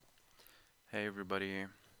Hey everybody,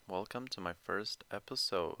 welcome to my first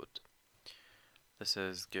episode. This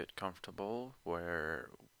is Get Comfortable, where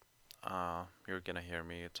you're gonna hear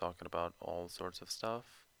me talking about all sorts of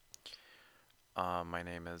stuff. My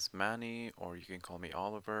name is Manny, or you can call me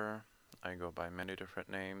Oliver. I go by many different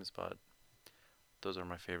names, but those are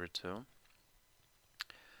my favorite two.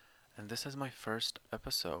 And this is my first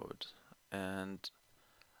episode, and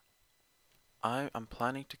I'm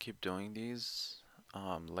planning to keep doing these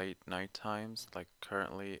late night times. Like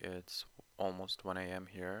currently, it's almost 1 a.m.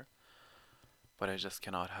 here. But I just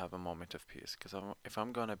cannot have a moment of peace because if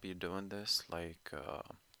I'm gonna be doing this in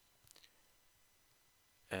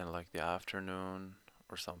like the afternoon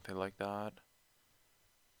or something like that,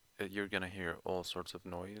 you're gonna hear all sorts of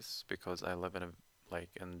noise because I live in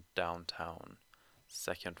in downtown,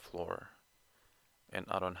 second floor, and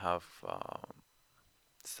I don't have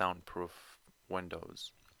soundproof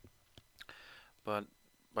windows. But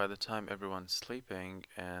by the time everyone's sleeping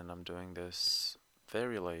and I'm doing this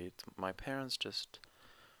very late, my parents just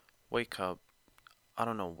wake up. I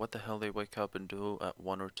don't know what the hell they wake up and do at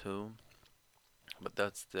 1 or 2, but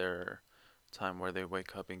that's their time where they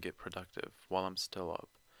wake up and get productive while I'm still up.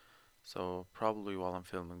 So probably while I'm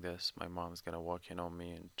filming this, my mom's gonna walk in on me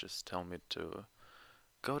and just tell me to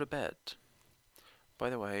go to bed. By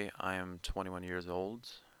the way, I am 21 years old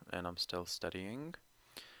and I'm still studying,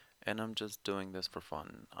 and I'm just doing this for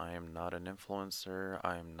fun. I am not an influencer,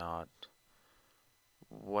 I am not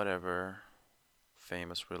whatever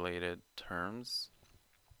famous related terms.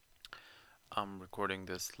 I'm recording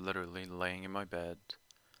this literally laying in my bed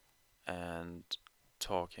and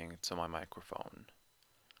talking to my microphone.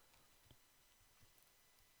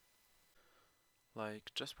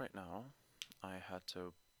 Like just right now, I had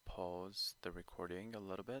to pause the recording a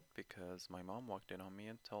little bit because my mom walked in on me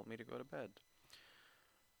and told me to go to bed.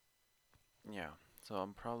 Yeah, so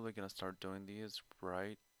I'm probably gonna start doing these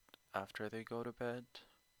right after they go to bed,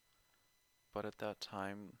 but at that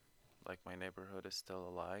time, like my neighborhood is still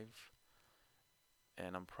alive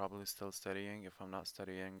and I'm probably still studying. If I'm not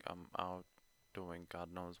studying, I'm out doing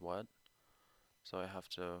God knows what. So I have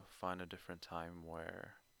to find a different time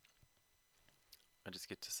where I just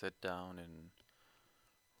get to sit down and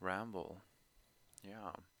ramble.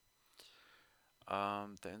 Yeah.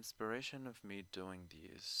 The inspiration of me doing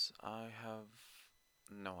these, I have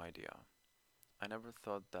no idea. I never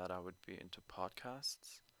thought that I would be into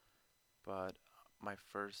podcasts, but my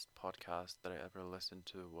first podcast that I ever listened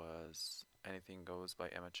to was Anything Goes by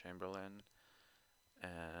Emma Chamberlain,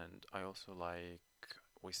 and I also like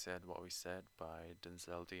We Said What We Said by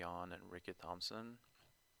Denzel Dion and Ricky Thompson.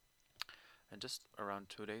 And just around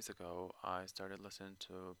 2 days ago, I started listening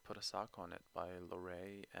to Put a Sock on It by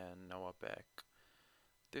Lorray and Noah Beck.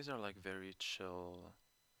 These are like very chill,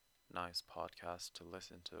 nice podcasts to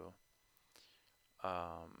listen to.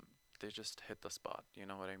 They just hit the spot, you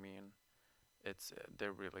know what I mean?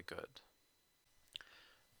 They're really good.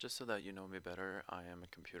 Just so that you know me better, I am a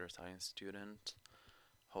computer science student,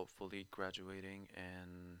 hopefully graduating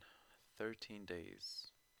in 13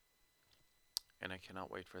 days. And I cannot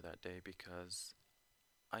wait for that day because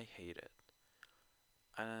I hate it.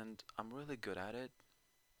 And I'm really good at it,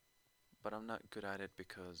 but I'm not good at it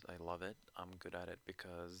because I love it. I'm good at it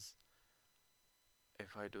because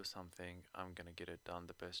if I do something, I'm gonna get it done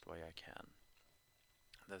the best way I can.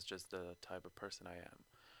 That's just the type of person I am.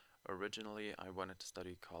 Originally, I wanted to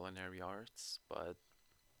study culinary arts, but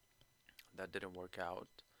that didn't work out.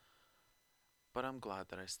 But I'm glad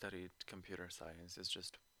that I studied computer science. It's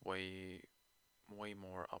just way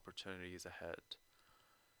more opportunities ahead.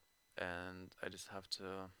 And I just have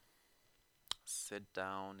to sit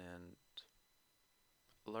down and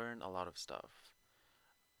learn a lot of stuff.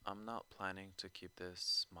 I'm not planning to keep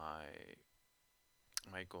this my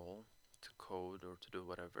goal to code or to do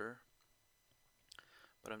whatever,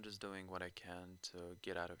 but I'm just doing what I can to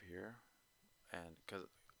get out of here. And because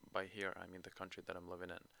by here, I mean the country that I'm living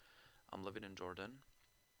in. I'm living in Jordan,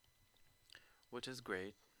 which is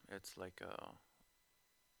great. It's like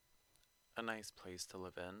a nice place to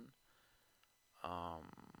live in.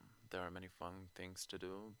 Um, there are many fun things to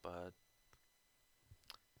do, but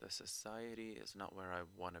the society is not where I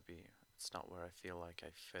want to be. It's not where I feel like I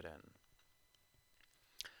fit in.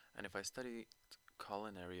 And if I studied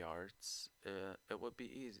culinary arts, it would be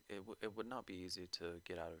easy. It would not be easy to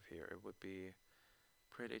get out of here. It would be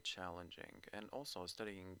pretty challenging. And also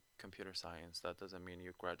studying computer science, that doesn't mean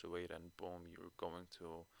you graduate and boom, you're going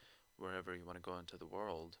to wherever you want to go into the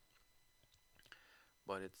world.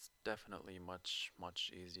 But it's definitely much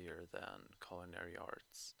easier than culinary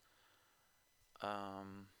arts.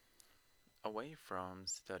 Um, Away from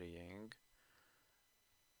studying,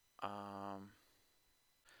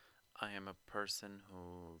 I am a person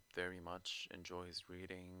who very much enjoys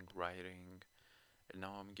reading, writing, and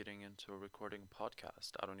now I'm getting into recording a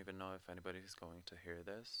podcast. I don't even know if anybody's going to hear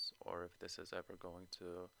this or if this is ever going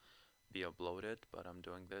to be uploaded, but I'm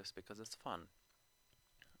doing this because it's fun.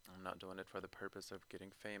 I'm not doing it for the purpose of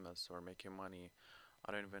getting famous or making money.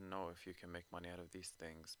 I don't even know if you can make money out of these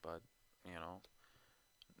things, but you know,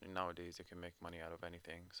 nowadays you can make money out of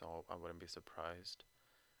anything, so I wouldn't be surprised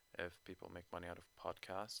if people make money out of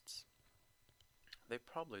podcasts. They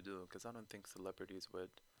probably do, because I don't think celebrities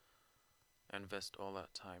would invest all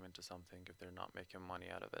that time into something if they're not making money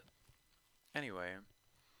out of it. Anyway,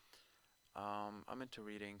 I'm into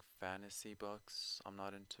reading fantasy books. I'm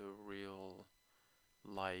not into real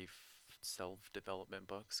life self-development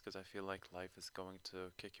books because I feel like life is going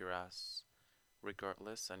to kick your ass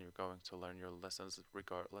regardless and you're going to learn your lessons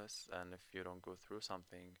regardless. And if you don't go through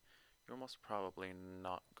something, you're most probably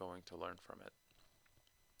not going to learn from it.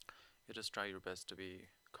 You just try your best to be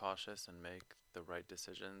cautious and make the right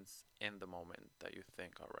decisions in the moment that you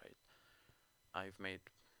think are right. I've made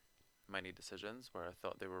many decisions where I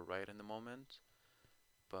thought they were right in the moment,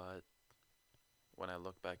 but when I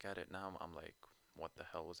look back at it now, I'm like, what the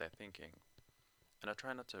hell was I thinking? And I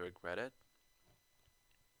try not to regret it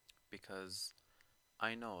because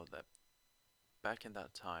I know that back in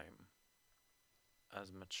that time,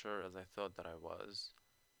 as mature as I thought that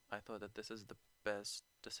I thought that this is the best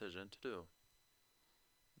decision to do.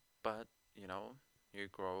 But, you know, you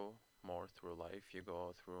grow more through life, you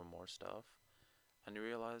go through more stuff, and you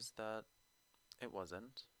realize that it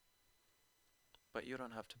wasn't. But you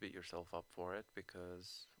don't have to beat yourself up for it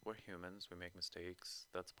because we're humans, we make mistakes.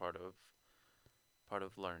 That's part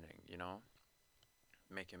of learning, you know?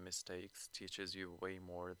 Making mistakes teaches you way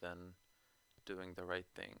more than doing the right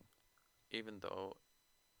thing. Even though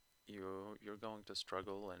you're going to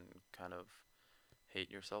struggle and kind of hate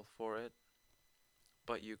yourself for it,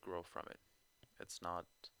 but you grow from it. It's not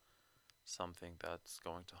something that's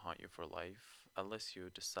going to haunt you for life unless you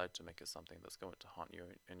decide to make it something that's going to haunt you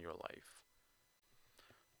in your life.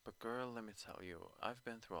 But girl, let me tell you, I've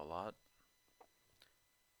been through a lot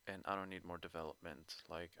and I don't need more development.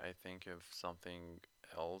 Like, I think if something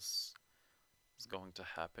else is going to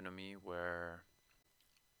happen to me where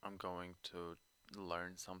I'm going to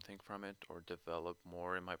learn something from it or develop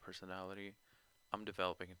more in my personality, I'm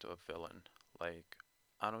developing into a villain. Like,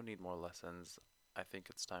 I don't need more lessons. I think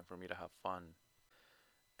it's time for me to have fun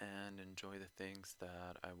and enjoy the things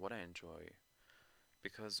that I what I enjoy.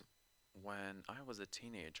 Because when I was a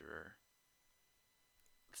teenager,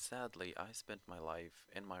 sadly, I spent my life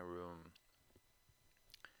in my room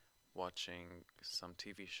watching some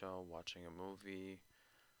TV show, watching a movie,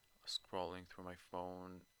 scrolling through my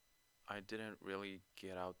phone. I didn't really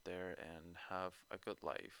get out there and have a good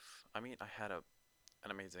life. I mean, I had an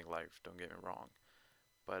amazing life, don't get me wrong,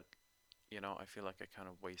 but I feel like I kind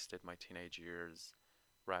of wasted my teenage years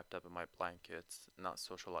wrapped up in my blankets, not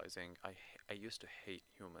socializing. I used to hate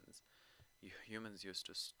humans. Humans used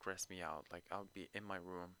to stress me out. Like, I would be in my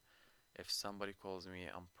room. If somebody calls me,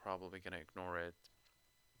 I'm probably gonna ignore it,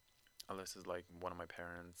 unless it's like one of my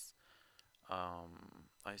parents.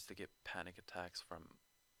 I used to get panic attacks from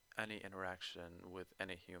any interaction with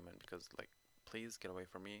any human because, like, please get away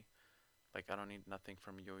from me. Like, I don't need nothing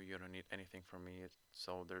from you. You don't need anything from me.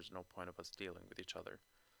 So there's no point of us dealing with each other.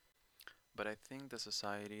 But I think the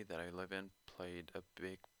society that I live in played a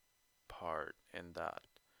big part in that.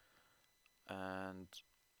 And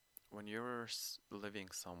when you're living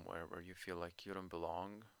somewhere where you feel like you don't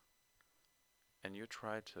belong and you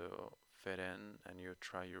try to fit in and you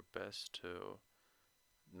try your best to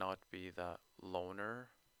not be that loner,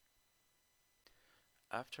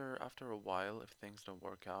 after a while, if things don't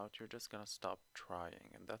work out, you're just gonna stop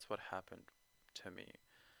trying. And that's what happened to me.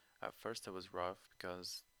 At first, it was rough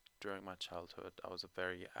because during my childhood, I was a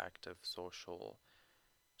very active, social,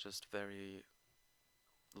 just very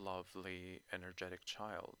lovely, energetic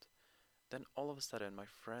child. Then all of a sudden, my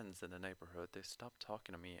friends in the neighborhood, they stopped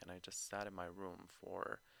talking to me, and I just sat in my room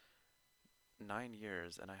for 9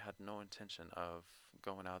 years, and I had no intention of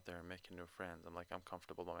going out there and making new friends. I'm like, I'm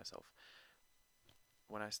comfortable by myself.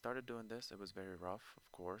 When I started doing this, it was very rough,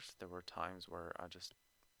 of course. There were times where I just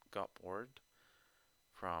got bored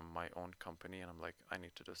from my own company, and I'm like, I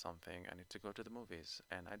need to do something. I need to go to the movies,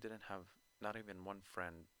 and I didn't have not even one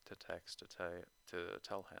friend to text to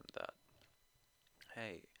tell him that,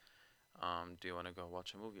 hey, do you want to go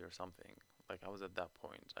watch a movie or something? Like, I was at that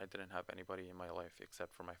point. I didn't have anybody in my life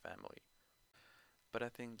except for my family. But I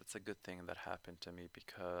think that's a good thing that happened to me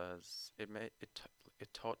because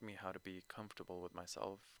it taught me how to be comfortable with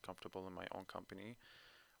myself, comfortable in my own company,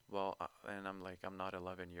 Well, and I'm like, I'm not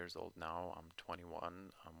 11 years old now. I'm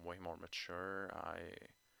 21. I'm way more mature.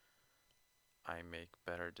 I make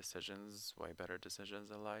better decisions, way better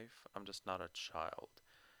decisions in life. I'm just not a child.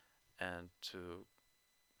 And to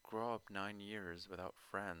grow up 9 years without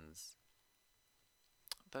friends,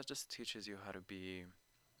 that just teaches you how to be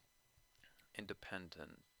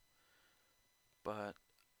independent. But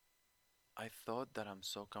I thought that I'm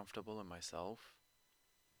so comfortable in myself,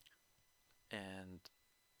 and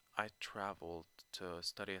I traveled to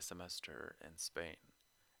study a semester in Spain.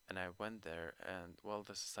 And I went there, and well,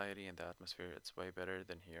 the society and the atmosphere, it's way better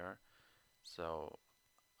than here. So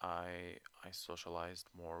I socialized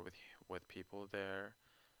more with people there.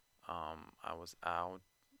 I was out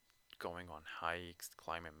going on hikes,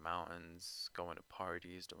 climbing mountains, going to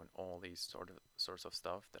parties, doing all these sorts of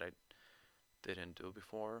stuff that I didn't do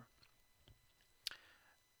before.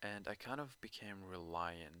 And I kind of became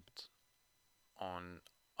reliant on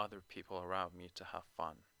other people around me to have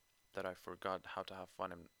fun. That I forgot how to have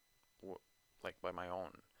fun and like by my own,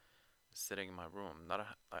 sitting in my room. Not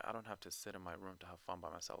I don't have to sit in my room to have fun by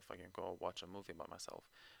myself. I can go watch a movie by myself.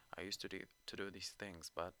 I used to do these things,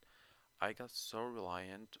 but I got so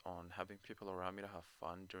reliant on having people around me to have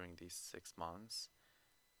fun during these 6 months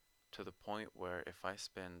to the point where if I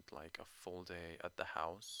spend like a full day at the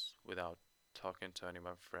house without talking to any of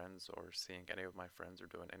my friends or seeing any of my friends or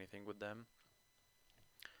doing anything with them,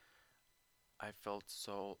 I felt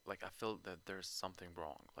so like I felt that there's something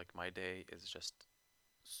wrong. Like my day is just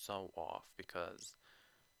so off because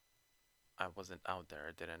I wasn't out there.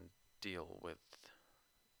 I didn't deal with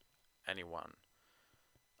anyone.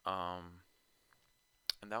 Um,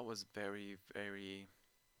 and that was very, very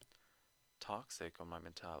toxic on my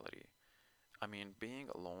mentality. I mean, being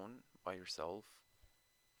alone by yourself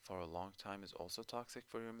for a long time is also toxic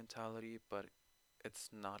for your mentality, but it's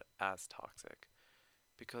not as toxic.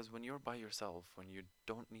 Because when you're by yourself, when you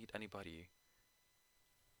don't need anybody,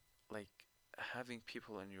 like having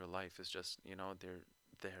people in your life is just, they're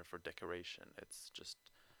there for decoration. It's just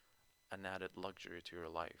an added luxury to your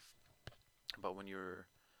life. But when you're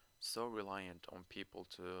so reliant on people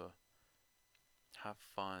to have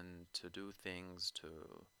fun, to do things, to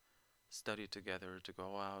study together, to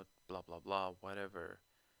go out, blah, blah, blah, whatever,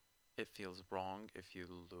 it feels wrong if you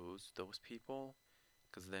lose those people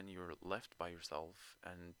because then you're left by yourself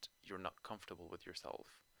and you're not comfortable with yourself.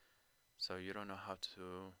 So you don't know how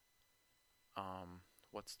to, um,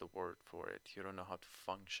 what's the word for it? You don't know how to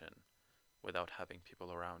function without having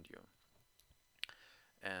people around you.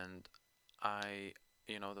 And I,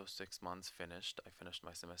 those 6 months finished. I finished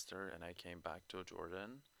my semester and I came back to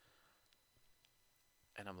Jordan.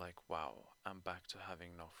 And I'm like, wow, I'm back to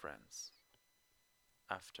having no friends.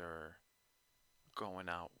 After going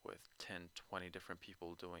out with 10, 20 different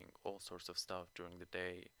people doing all sorts of stuff during the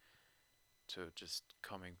day to just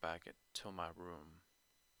coming back to my room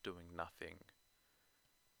doing nothing.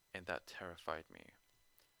 And that terrified me.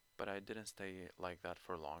 But I didn't stay like that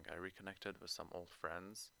for long. I reconnected with some old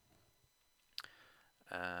friends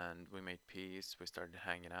and we made peace. We started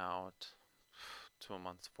hanging out. 2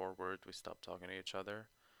 months forward, we stopped talking to each other.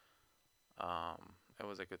 It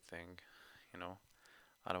was a good thing, you know.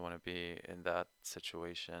 I don't want to be in that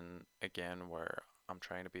situation again where I'm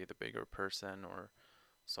trying to be the bigger person or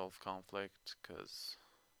solve conflict because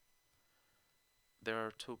there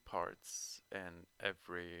are two parts in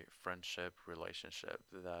every friendship relationship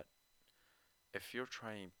that if you're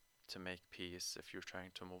trying to make peace, if you're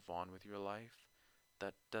trying to move on with your life,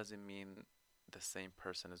 that doesn't mean the same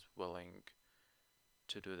person is willing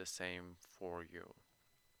to do the same for you.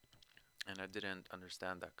 And I didn't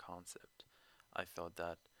understand that concept. I felt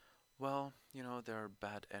that, well, there are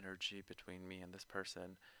bad energy between me and this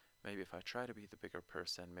person. Maybe if I try to be the bigger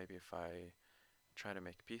person, maybe if I try to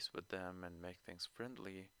make peace with them and make things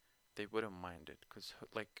friendly, they wouldn't mind it. Because,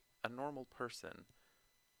 like, a normal person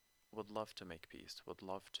would love to make peace, would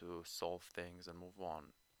love to solve things and move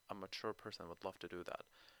on. A mature person would love to do that.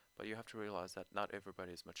 But you have to realize that not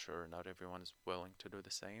everybody is mature, not everyone is willing to do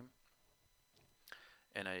the same.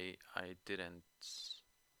 And I didn't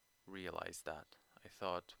realize that. I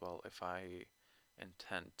thought, well, if I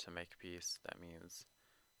intend to make peace, that means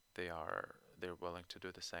they're willing to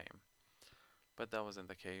do the same. But that wasn't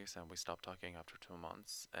the case, and we stopped talking after 2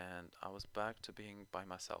 months, and I was back to being by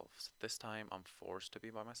myself. This time, I'm forced to be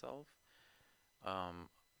by myself. Um,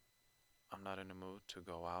 I'm not in the mood to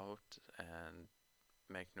go out and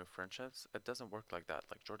make new friendships. It doesn't work like that.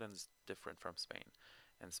 Like Jordan's different from Spain.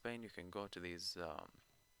 In Spain, you can go to these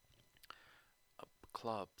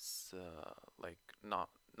clubs, like not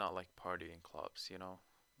like partying clubs,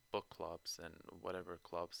 book clubs and whatever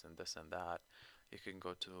clubs and this and that. You can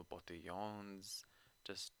go to botellons,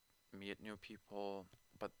 just meet new people,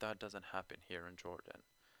 but that doesn't happen here in Jordan.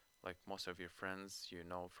 Like most of your friends you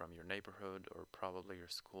know from your neighborhood or probably your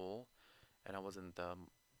school, and I wasn't the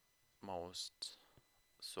most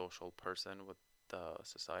social person with the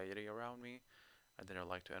society around me. I didn't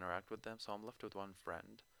like to interact with them, so I'm left with one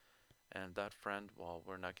friend. And that friend, well,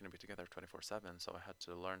 we're not going to be together 24/7, so I had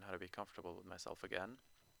to learn how to be comfortable with myself again.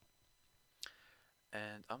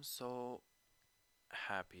 And I'm so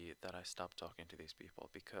happy that I stopped talking to these people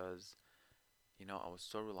because, I was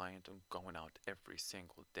so reliant on going out every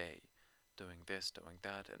single day, doing this, doing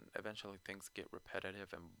that, and eventually things get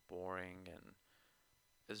repetitive and boring, and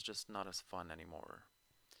it's just not as fun anymore.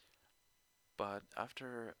 But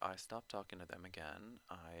after I stopped talking to them again,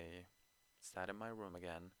 I sat in my room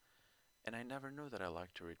again, and I never knew that I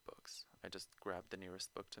liked to read books. I just grabbed the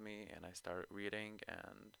nearest book to me and I started reading,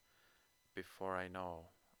 and before I know,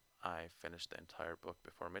 I finished the entire book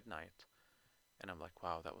before midnight. And I'm like,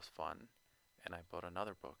 wow, that was fun. And I bought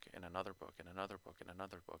another book and another book and another book and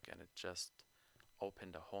another book, and it just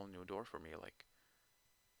opened a whole new door for me. Like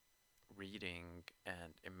reading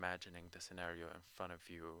and imagining the scenario in front of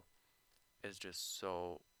you is just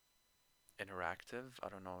so interactive. I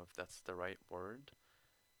don't know if that's the right word.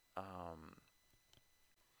 Um,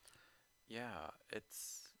 yeah,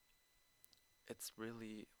 it's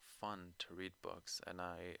really fun to read books, and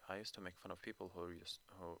I used to make fun of people who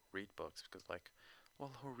read books because like,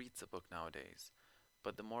 well, who reads a book nowadays?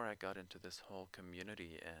 But the more I got into this whole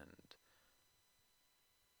community and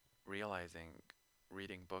realizing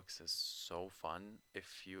reading books is so fun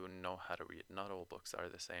if you know how to read. Not all books are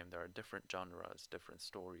the same. There are different genres, different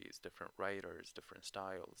stories, different writers, different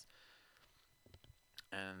styles.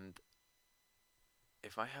 And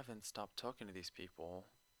if I haven't stopped talking to these people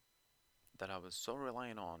that I was so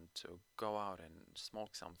reliant on to go out and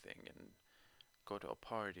smoke something and go to a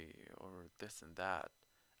party or this and that,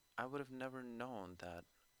 I would have never known that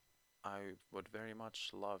I would very much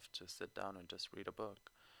love to sit down and just read a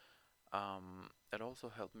book. It also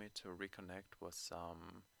helped me to reconnect with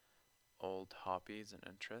some old hobbies and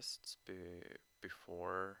interests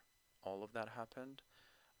before all of that happened.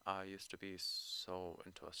 I used to be so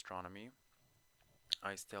into astronomy.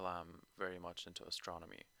 I still am very much into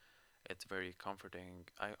astronomy. It's very comforting.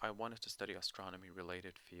 I wanted to study astronomy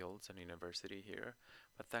related fields in university here,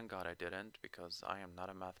 but thank God I didn't because I am not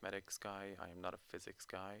a mathematics guy, I am not a physics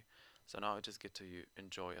guy. So now I just get to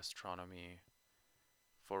enjoy astronomy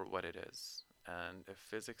for what it is. And if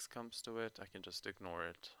physics comes to it, I can just ignore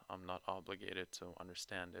it. I'm not obligated to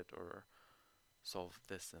understand it or solve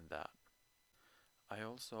this and that. I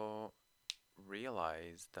also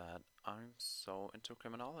realized that I'm so into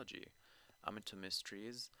criminology. I'm into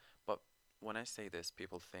mysteries, but when I say this,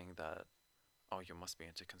 people think that, oh, you must be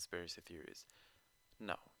into conspiracy theories.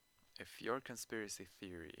 No. If your conspiracy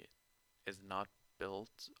theory is not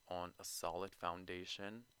built on a solid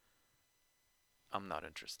foundation, I'm not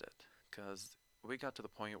interested. Because we got to the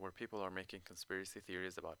point where people are making conspiracy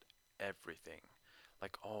theories about everything.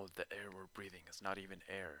 Like, oh, the air we're breathing is not even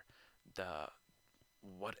air. The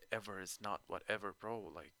whatever is not whatever,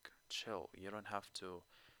 bro. Like, chill. You don't have to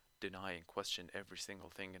deny and question every single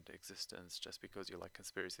thing into existence just because you like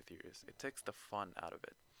conspiracy theories. It takes the fun out of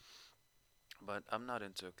it. But I'm not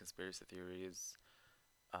into conspiracy theories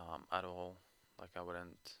at all. Like, I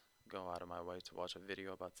wouldn't go out of my way to watch a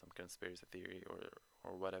video about some conspiracy theory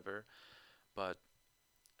or whatever. But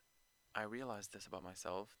I realized this about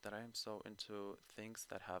myself that I am so into things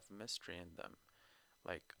that have mystery in them,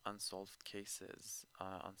 like unsolved cases,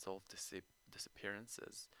 unsolved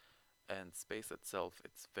disappearances, and space itself.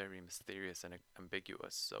 It's very mysterious and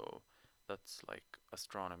ambiguous. So that's like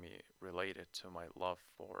astronomy related to my love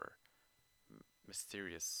for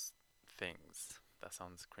mysterious things. That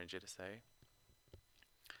sounds cringy to say.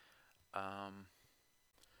 Um,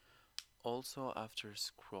 Also, after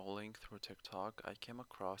scrolling through TikTok, I came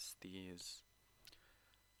across these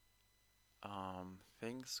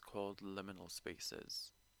things called liminal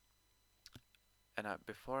spaces. And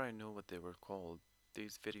before I knew what they were called,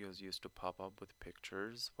 these videos used to pop up with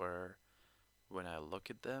pictures where, when I look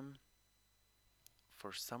at them,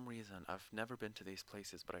 for some reason, I've never been to these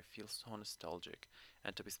places, but I feel so nostalgic.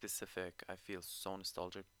 And to be specific, I feel so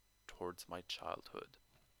nostalgic towards my childhood.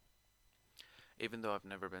 Even though I've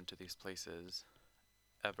never been to these places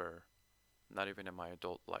ever, not even in my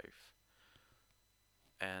adult life.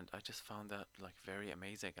 And I just found that like very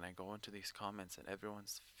amazing. And I go into these comments and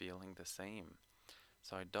everyone's feeling the same.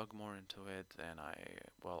 So I dug more into it and I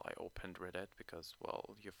opened Reddit because,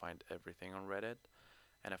 well, you find everything on Reddit.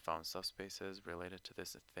 And I found subspaces related to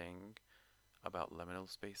this thing. about liminal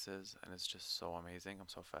spaces, and it's just so amazing. I'm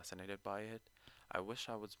so fascinated by it. I wish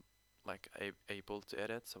I was like able to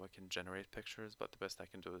edit so I can generate pictures, but the best I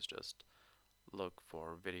can do is just look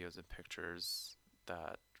for videos and pictures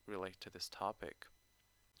that relate to this topic.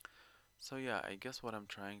 So yeah, I guess what I'm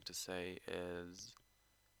trying to say is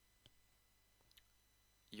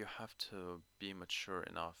you have to be mature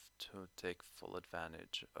enough to take full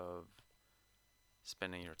advantage of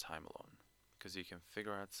spending your time alone. Because you can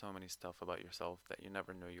figure out so many stuff about yourself that you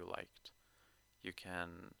never knew you liked. You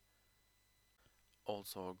can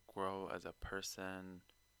also grow as a person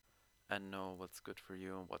and know what's good for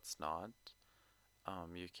you and what's not.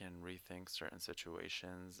 You can rethink certain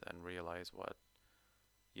situations and realize what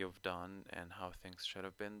you've done and how things should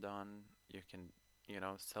have been done. You can,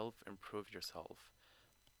 self improve yourself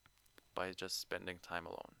by just spending time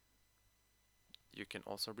alone. You can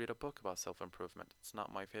also read a book about self improvement. It's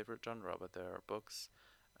not my favorite genre, but there are books,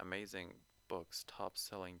 amazing books, top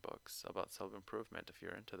selling books about self improvement if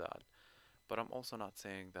you're into that. But I'm also not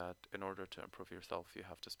saying that in order to improve yourself, you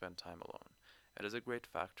have to spend time alone. It is a great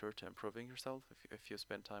factor to improving yourself if you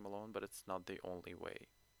spend time alone, but it's not the only way.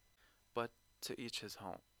 But to each his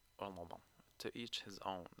own. Oh, no. To each his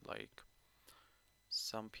own. Like,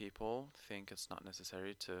 some people think it's not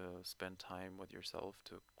necessary to spend time with yourself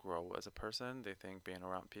to grow as a person. They think being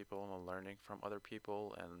around people and learning from other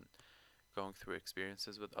people and going through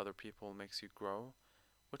experiences with other people makes you grow,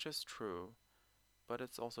 which is true, but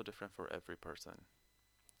it's also different for every person.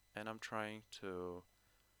 And I'm trying to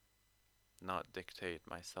not dictate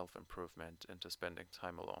my self improvement into spending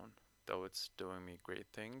time alone, though it's doing me great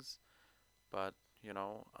things. But,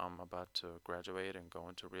 I'm about to graduate and go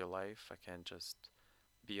into real life. I can't just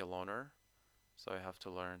be a loner. So I have to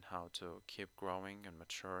learn how to keep growing and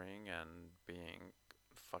maturing and being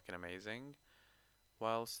fucking amazing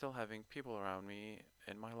while still having people around me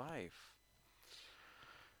in my life.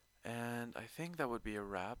 And I think that would be a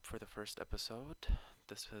wrap for the first episode.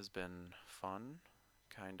 This has been fun,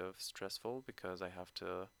 kind of stressful because I have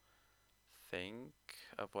to think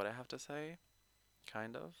of what I have to say,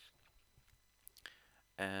 kind of.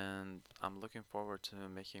 And I'm looking forward to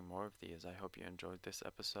making more of these. I hope you enjoyed this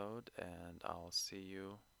episode, and I'll see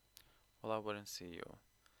you. Well, I wouldn't see you.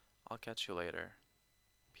 I'll catch you later.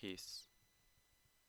 Peace.